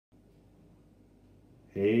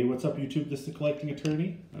Hey, what's up YouTube? This is the Collecting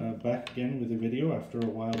Attorney, back again with a video after a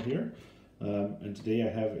while here. And today I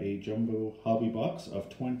have a jumbo hobby box of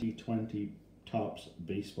 2020 Topps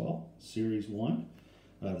Baseball Series 1.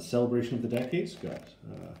 The celebration of the decades. Got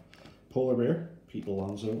Polar Bear, Pete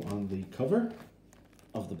Alonso on the cover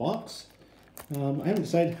of the box. I haven't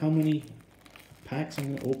decided how many packs I'm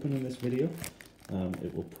going to open in this video.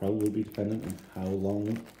 It will probably be dependent on how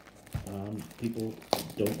long people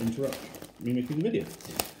don't interrupt me making the video.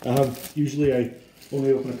 Usually I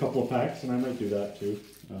only open a couple of packs, and I might do that too,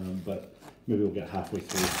 but maybe we'll get halfway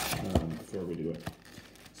through before we do it.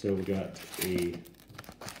 So we got a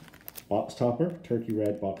box topper, Turkey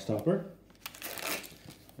Red box topper,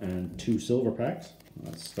 and 2 silver packs.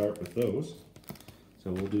 Let's start with those. So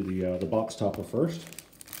we'll do the box topper first.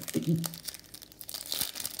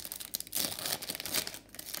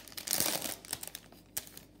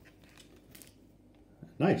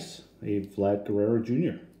 Nice, a Vlad Guerrero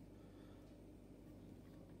Jr.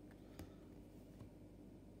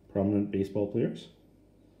 Prominent baseball players.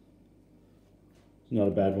 Not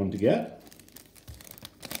a bad one to get.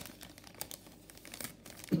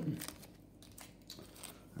 All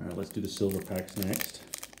right, let's do the silver packs next.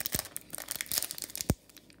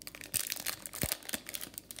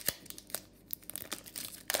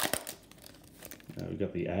 We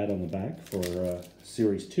got the ad on the back for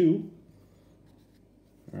Series 2.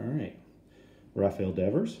 All right, Rafael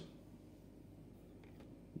Devers,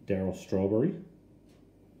 Darryl Strawberry,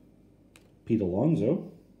 Pete Alonso,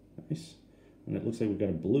 nice, and it looks like we've got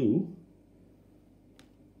a blue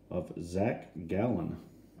of Zach Gallen.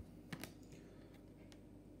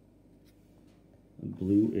 The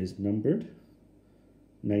blue is numbered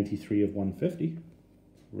 93 of 150,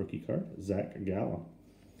 rookie card, Zach Gallen.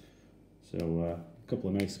 So a couple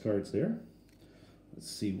of nice cards there. Let's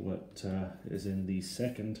see what is in the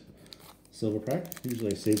second silver pack.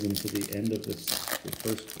 Usually I save them to the end of the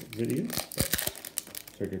first video, but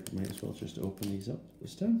figured I might as well just open these up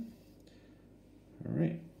this time. All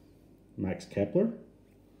right, Max Kepler,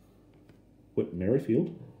 Whit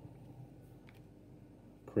Merrifield,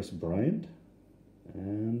 Chris Bryant,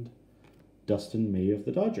 and Dustin May of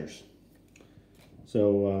the Dodgers.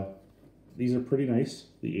 So these are pretty nice,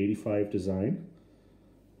 the 85 design,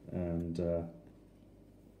 and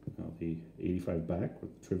the 85 back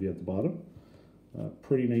with trivia at the bottom.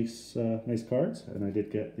 Pretty nice nice cards, and I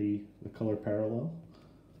did get the color parallel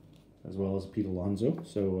as well as Pete Alonso,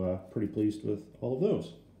 so pretty pleased with all of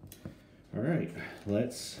those. All right,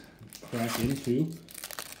 let's crack into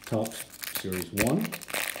Topps Series 1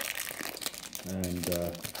 and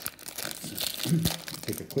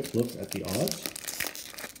take a quick look at the odds,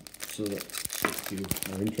 so that if you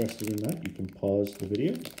are interested in that, you can pause the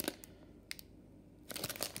video.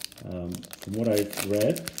 From what I've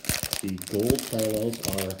read, the gold parallels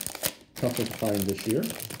are tougher to find this year,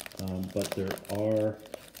 but there are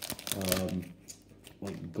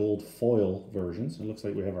like gold foil versions. It looks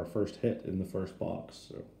like we have our first hit in the first box,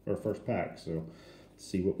 so, or first pack, so let's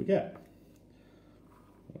see what we get.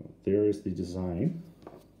 There is the design,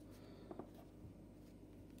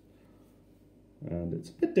 and it's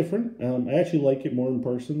a bit different. I actually like it more in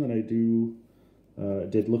person than I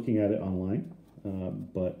did looking at it online.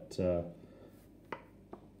 But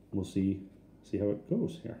we'll see how it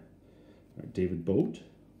goes here. All right, David Boat,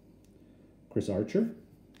 Chris Archer,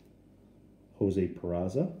 Jose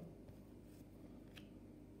Peraza,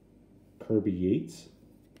 Kirby Yates,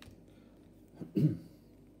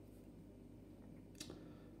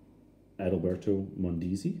 Adalberto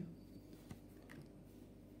Mondesi,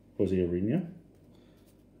 Jose Urena.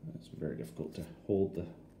 It's very difficult to hold the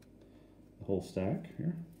whole stack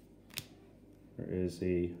here. There is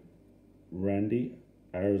a Randy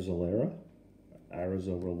Arozarena.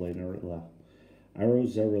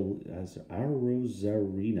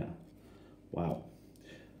 Wow.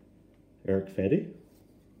 Eric Fedde.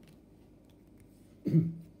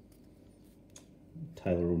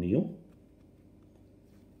 Tyler O'Neill.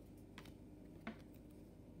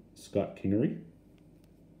 Scott Kingery.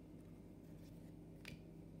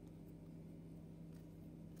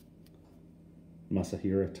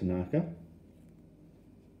 Masahiro Tanaka.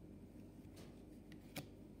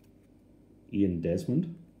 Ian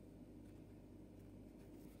Desmond,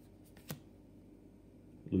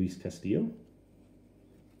 Luis Castillo,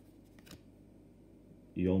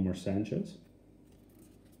 Yolmer Sanchez.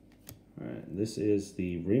 All right, this is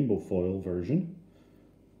the rainbow foil version,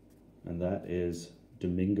 and that is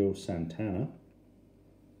Domingo Santana.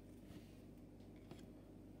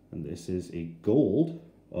 And this is a gold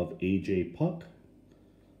of AJ Puk.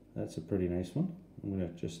 That's a pretty nice one. I'm going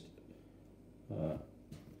to just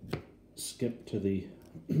skip to the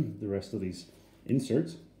the rest of these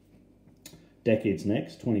inserts. Decades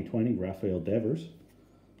Next, 2020, Rafael Devers.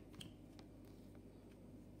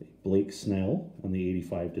 Blake Snell on the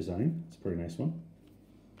 85 design. It's a pretty nice one.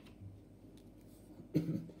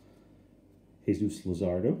 Jesus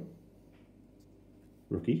Luzardo,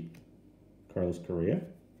 rookie. Carlos Correa.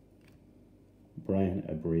 Brian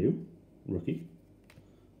Abreu, rookie.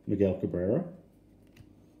 Miguel Cabrera.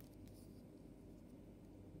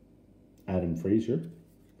 Adam Frazier.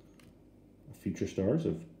 Future stars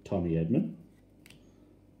of Tommy Edman.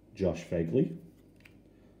 Josh Fegley.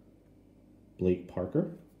 Blake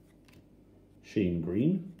Parker. Shane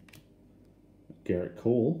Green. Garrett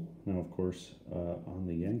Cole, now of course on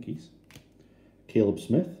the Yankees. Caleb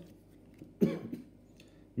Smith.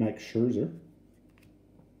 Max Scherzer.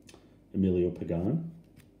 Emilio Pagan.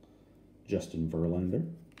 Justin Verlander.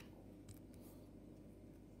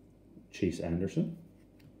 Chase Anderson.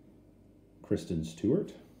 Kristen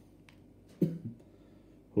Stewart.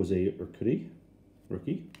 Jose Urquidy,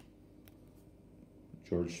 rookie.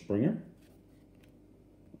 George Springer.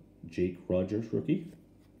 Jake Rogers, rookie.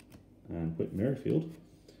 And Whit Merrifield.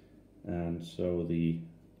 And so the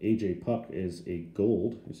AJ Puck is a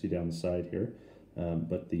gold, you see down the side here,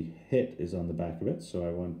 but the hit is on the back of it, so I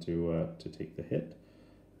want to take the hit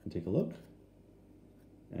and take a look.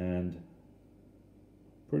 And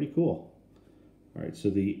pretty cool. All right, so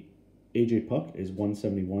the AJ Puck is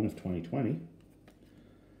 171 of 2020,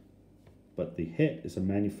 but the hit is a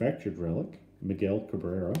manufactured relic, Miguel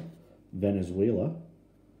Cabrera, Venezuela,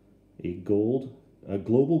 a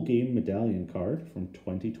global game medallion card from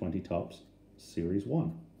 2020 Topps Series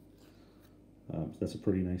 1. So that's a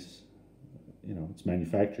pretty nice, it's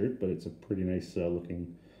manufactured, but it's a pretty nice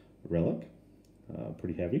looking relic,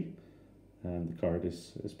 pretty heavy, and the card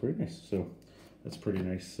is pretty nice. So that's a pretty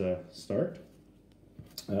nice start.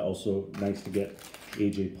 Also nice to get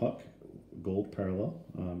AJ Puck gold parallel.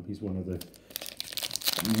 He's one of the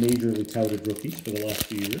majorly touted rookies for the last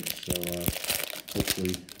few years, so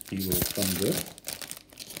hopefully he will come good.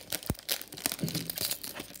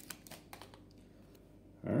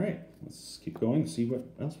 All right, let's keep going and see what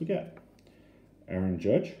else we got. Aaron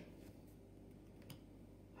Judge,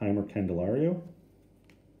 Heimer Candelario,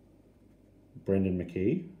 Brendan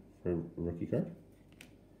McKay for a rookie card,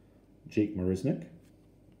 Jake Marisnick,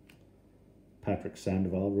 Patrick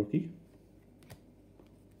Sandoval, rookie.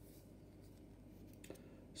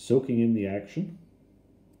 Soaking in the action,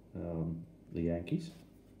 the Yankees.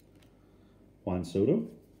 Juan Soto,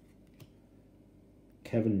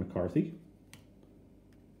 Kevin McCarthy,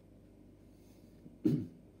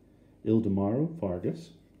 Ildemaro Vargas,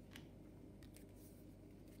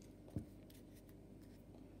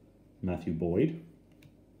 Matthew Boyd,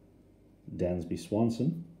 Dansby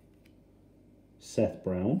Swanson, Seth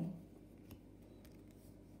Brown,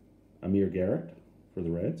 Amir Garrett for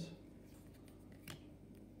the Reds,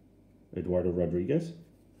 Eduardo Rodriguez,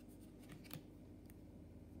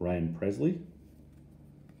 Ryan Presley,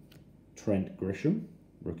 Trent Grisham,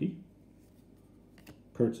 rookie,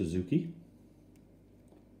 Kurt Suzuki.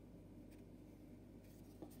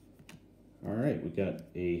 All right, we got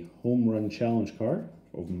a home run challenge card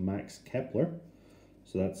of Max Kepler.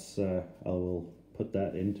 So that's, I will put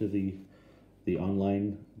that into the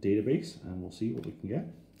online database and we'll see what we can get.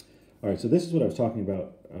 All right, so this is what I was talking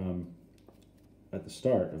about at the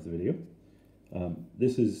start of the video.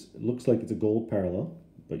 Looks like it's a gold parallel,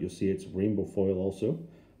 but you'll see it's rainbow foil also.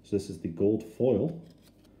 So this is the gold foil.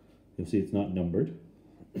 You'll see it's not numbered,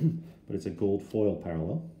 but it's a gold foil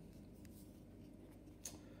parallel.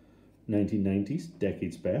 1990s,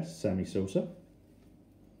 Decade's Best, Sammy Sosa.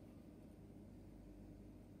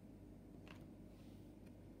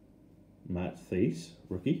 Matt Thaiss,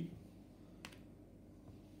 rookie.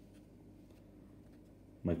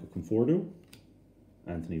 Michael Conforto,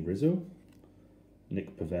 Anthony Rizzo,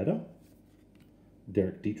 Nick Pivetta,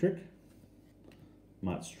 Derek Dietrich,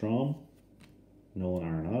 Matt Strom, Nolan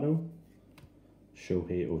Arenado,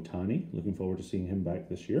 Shohei Ohtani, looking forward to seeing him back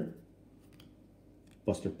this year,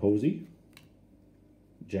 Buster Posey,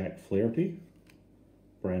 Jack Flaherty,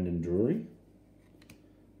 Brandon Drury,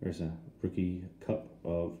 there's a rookie cup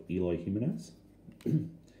of Eloy Jimenez,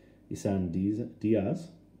 Isan Diaz,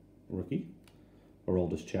 rookie,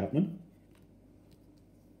 Aroldis Chapman,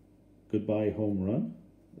 Goodbye Home Run,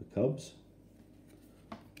 the Cubs,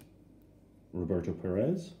 Roberto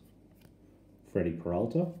Perez, Freddie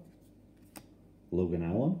Peralta, Logan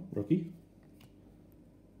Allen, rookie,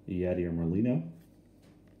 Yadier Molina,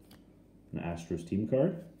 an Astros team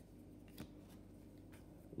card,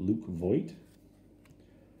 Luke Voigt,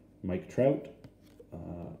 Mike Trout,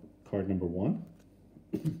 card number 1,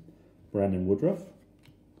 Brandon Woodruff,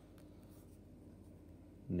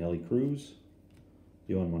 Nelly Cruz,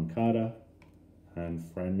 Yohan Moncada, and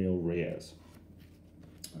Franmil Reyes.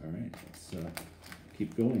 All right, let's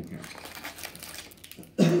keep going here.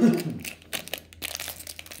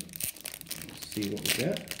 See what we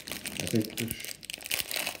get. I think there's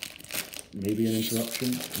maybe an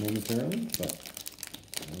interruption momentarily, but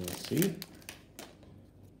we'll see.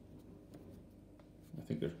 I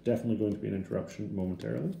think there's definitely going to be an interruption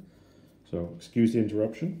momentarily. So excuse the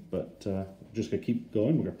interruption, but we're just going to keep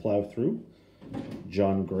going. We're going to plow through.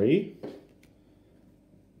 John Gray,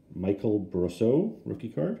 Michael Brosseau, rookie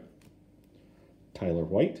card. Tyler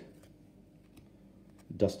White,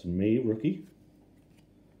 Dustin May, rookie.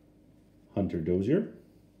 Hunter Dozier,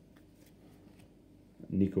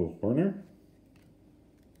 Nico Horner,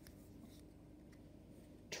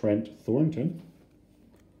 Trent Thornton,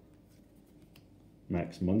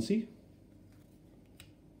 Max Muncy,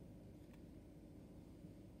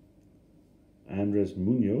 Andres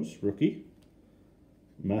Munoz, rookie.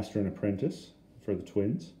 Master and Apprentice for the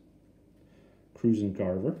Twins. Cruz and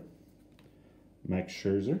Garver, Max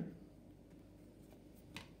Scherzer,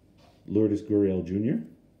 Lourdes Gurriel Jr.,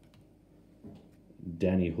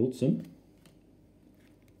 Danny Hultzen,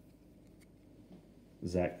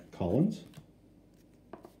 Zach Collins,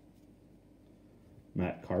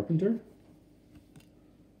 Matt Carpenter,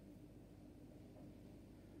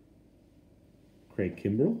 Craig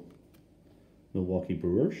Kimbrell, Milwaukee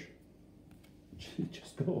Brewers,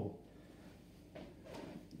 just go,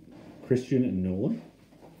 Christian and Nolan,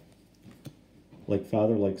 Like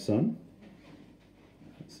Father, Like Son.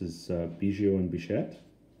 This is Biggio and Bichette.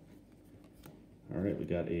 All right, we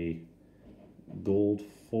got a gold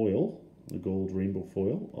foil, the gold rainbow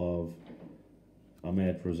foil of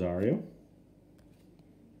Ahmed Rosario.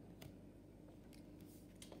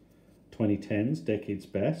 2010s Decade's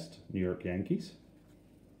Best, New York Yankees.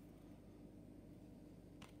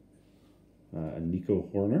 Nico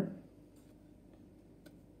Horner.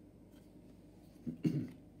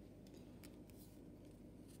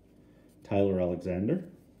 Tyler Alexander.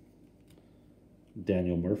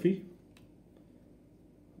 Daniel Murphy.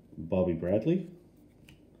 Bobby Bradley.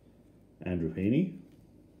 Andrew Haney.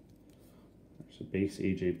 There's a base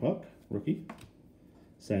AJ Puck, rookie.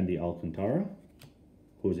 Sandy Alcantara.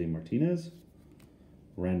 Jose Martinez.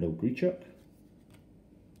 Randall Grichuk.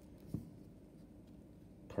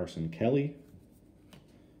 Carson Kelly.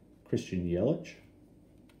 Christian Yelich.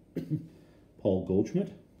 Paul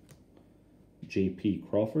Goldschmidt. J.P.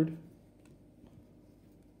 Crawford.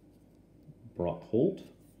 Brock Holt.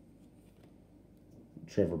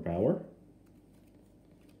 Trevor Bauer.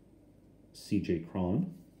 C.J.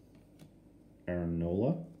 Cron. Aaron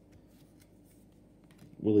Nola.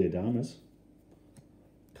 Willie Adames.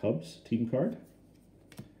 Cubs team card.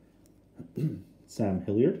 Sam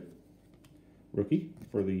Hilliard, rookie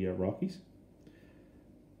for the Rockies.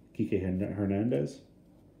 Kike Hernandez.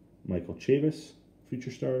 Michael Chavis,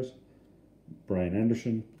 Future Stars. Brian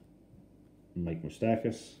Anderson. Mike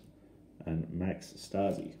Moustakas. And Max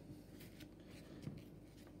Stassi.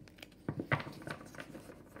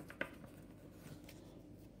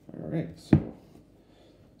 All right,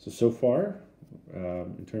 so far,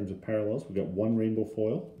 in terms of parallels, we've got one rainbow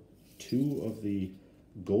foil, two of the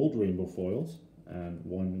gold rainbow foils, and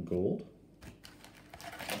one gold.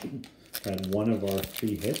 Had one of our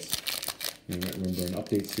 3 hits. You might remember in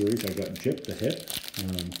update series, I got gypped a hit,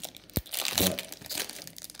 but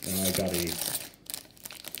I got a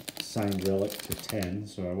signed relic to 10,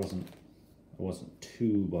 so I wasn't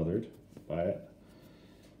too bothered by it.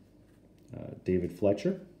 David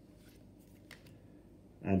Fletcher.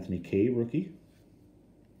 Anthony Kay, rookie.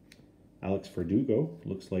 Alex Verdugo,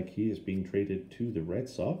 looks like he is being traded to the Red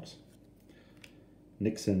Sox.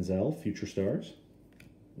 Nick Senzel, Future Stars.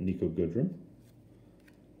 Nico Goodrum.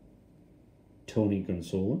 Tony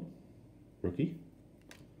Gonsolin, rookie.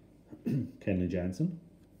 Kenley Jansen.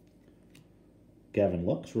 Gavin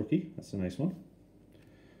Lux, rookie, that's a nice one.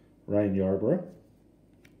 Ryan Yarborough.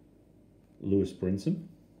 Lewis Brinson.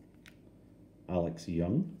 Alex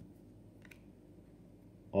Young.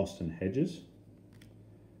 Austin Hedges.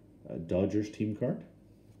 Dodgers team card.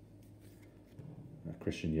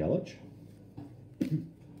 Christian Yelich.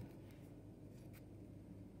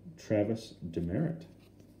 Travis Demerit.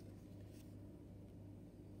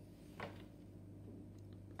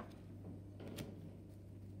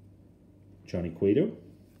 Johnny Cueto.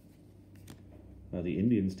 The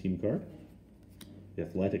Indians team card. The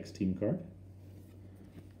Athletics team card.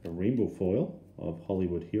 A rainbow foil of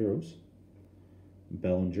Hollywood Heroes.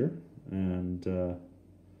 Bellinger, and I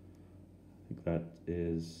think that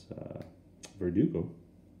is Verdugo.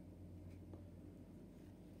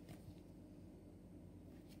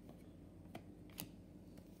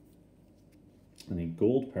 And a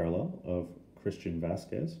gold parallel of Christian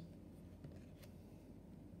Vasquez,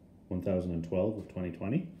 1012 of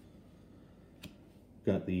 2020.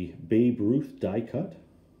 Got the Babe Ruth die cut,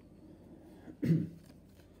 which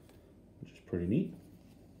is pretty neat,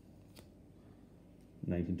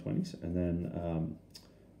 1920s. And then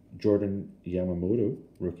Jordan Yamamoto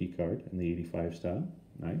rookie card in the 85 style,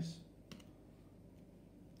 nice.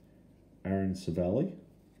 Aaron Savelli,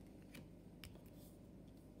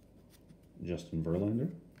 Justin Verlander,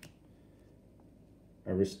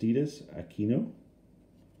 Aristides Aquino,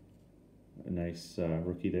 a nice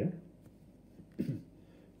rookie there.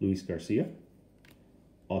 Luis Garcia,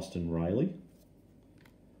 Austin Riley,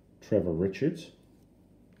 Trevor Richards,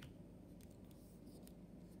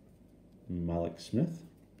 Malik Smith,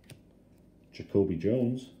 Jacoby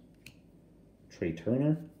Jones, Trey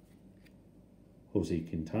Turner, Jose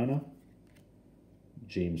Quintana,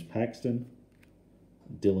 James Paxton,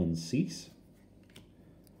 Dylan Cease,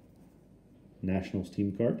 Nationals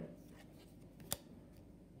team card,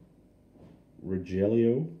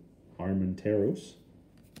 Rogelio Armenteros,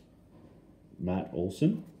 Matt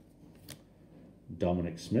Olson,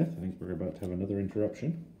 Dominic Smith, I think we're about to have another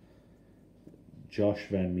interruption, Josh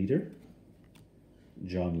Van Meter,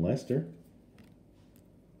 John Lester,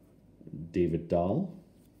 David Dahl,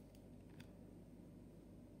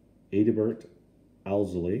 Adebert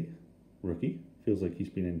Alzolay, rookie, feels like he's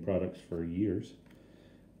been in products for years,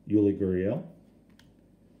 Yuli Gurriel,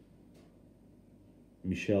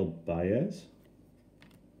 Michel Baez,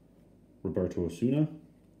 Roberto Osuna,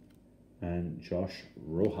 and Josh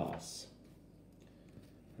Rojas.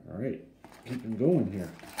 All right, keeping going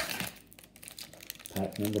here.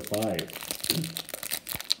 Pack number 5.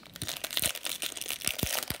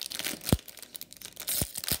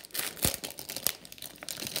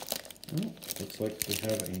 Well, looks like we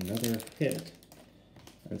have another hit.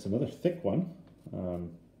 It's another thick one.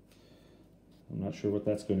 I'm not sure what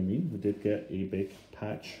that's going to mean. We did get a big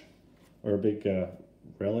patch, or a big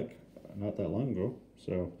relic not that long ago,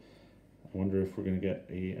 so I wonder if we're going to get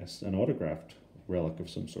an autographed relic of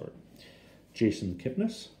some sort. Jason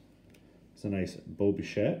Kipnis. It's a nice Bo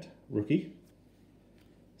Bichette rookie.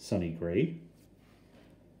 Sonny Gray.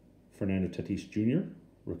 Fernando Tatis Jr.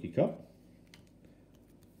 rookie cup.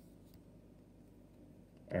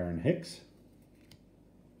 Aaron Hicks.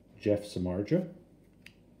 Jeff Samardzija.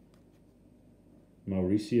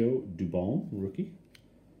 Mauricio Dubon rookie.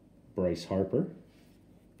 Bryce Harper.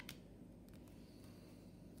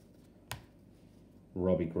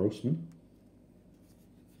 Robbie Grossman.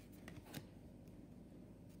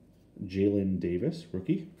 Jalen Davis,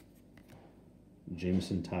 rookie.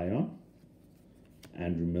 Jameson Taillon.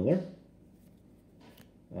 Andrew Miller.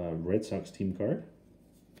 Red Sox team card.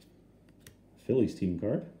 Phillies team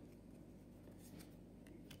card.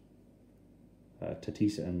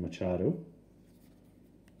 Tatis and Machado.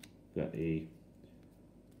 Got a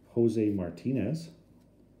Jose Martinez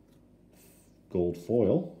gold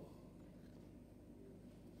foil.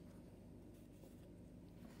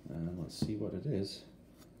 And let's see what it is.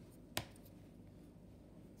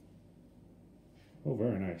 Oh,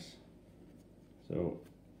 very nice. So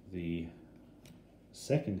the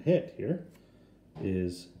second hit here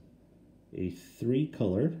is a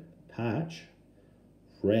 3-colored patch,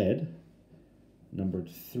 red, numbered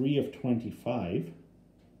 3 of 25,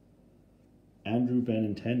 Andrew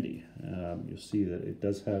Benintendi. You'll see that it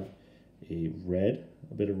does have a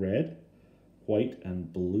bit of red, white,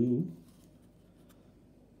 and blue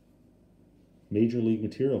Major League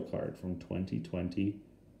Material card from 2020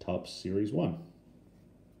 Topps Series 1.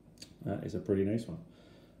 That is a pretty nice one.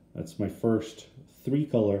 That's my first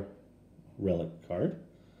 3-color relic card,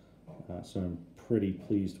 so I'm pretty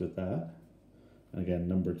pleased with that. And again,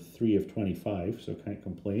 numbered 3 of 25, so can't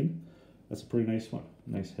complain. That's a pretty nice one,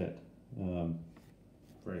 nice hit.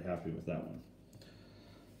 Very happy with that one.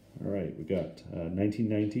 All right, we got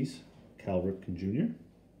 1990s Cal Ripken Jr.,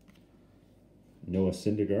 Noah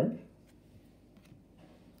Syndergaard,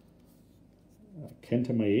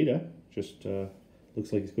 Kenta Maeda, just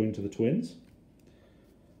looks like he's going to the Twins.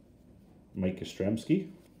 Mike Yastrzemski,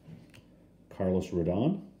 Carlos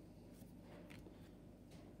Rodon,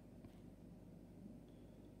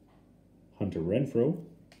 Hunter Renfroe,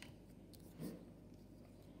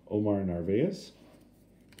 Omar Narvaez,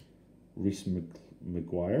 Reese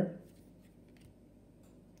McGuire,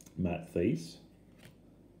 Matt Thaiss,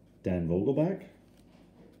 Dan Vogelbach,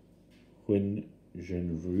 Huynh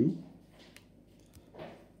Genrue,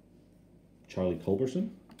 Charlie Culberson,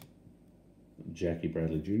 Jackie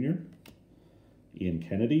Bradley Jr., Ian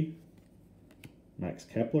Kennedy, Max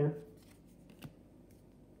Kepler,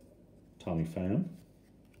 Tommy Pham,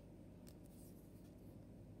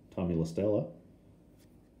 Tommy LaStella.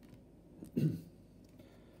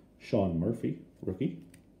 Sean Murphy, rookie.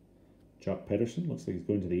 Jock Pedersen, looks like he's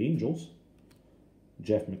going to the Angels.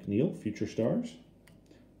 Jeff McNeil, Future Stars.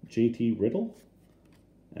 JT Riddle.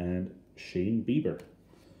 And Shane Bieber.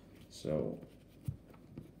 So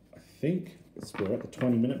I think we're at the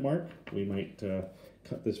 20-minute mark. We might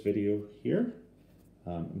cut this video here.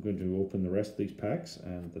 I'm going to open the rest of these packs,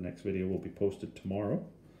 and the next video will be posted tomorrow.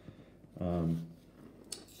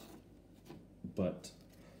 But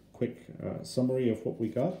quick summary of what we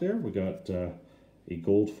got there. We got a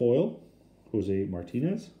gold foil, Jose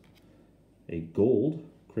Martinez. A gold,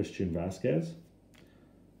 Christian Vasquez.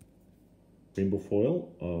 Rainbow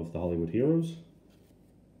foil of the Hollywood Heroes.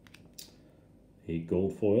 A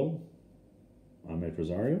gold foil, Ahmed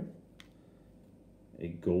Rosario. A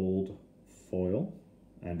gold foil,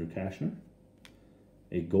 Andrew Kashner.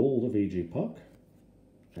 A gold of AJ Puck.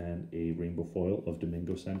 And a rainbow foil of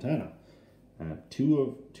Domingo Santana.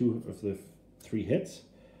 Two of the 3 hits.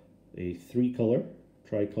 A 3-color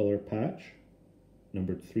tricolor patch,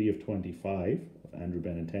 numbered 3 of 25 of Andrew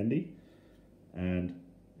Benintendi, and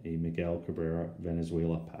a Miguel Cabrera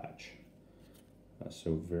Venezuela patch.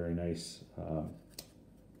 So very nice,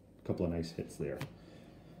 couple of nice hits there.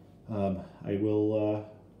 I will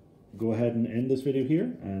go ahead and end this video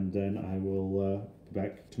here, and then I will be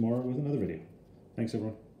back tomorrow with another video. Thanks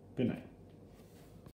everyone. Good night.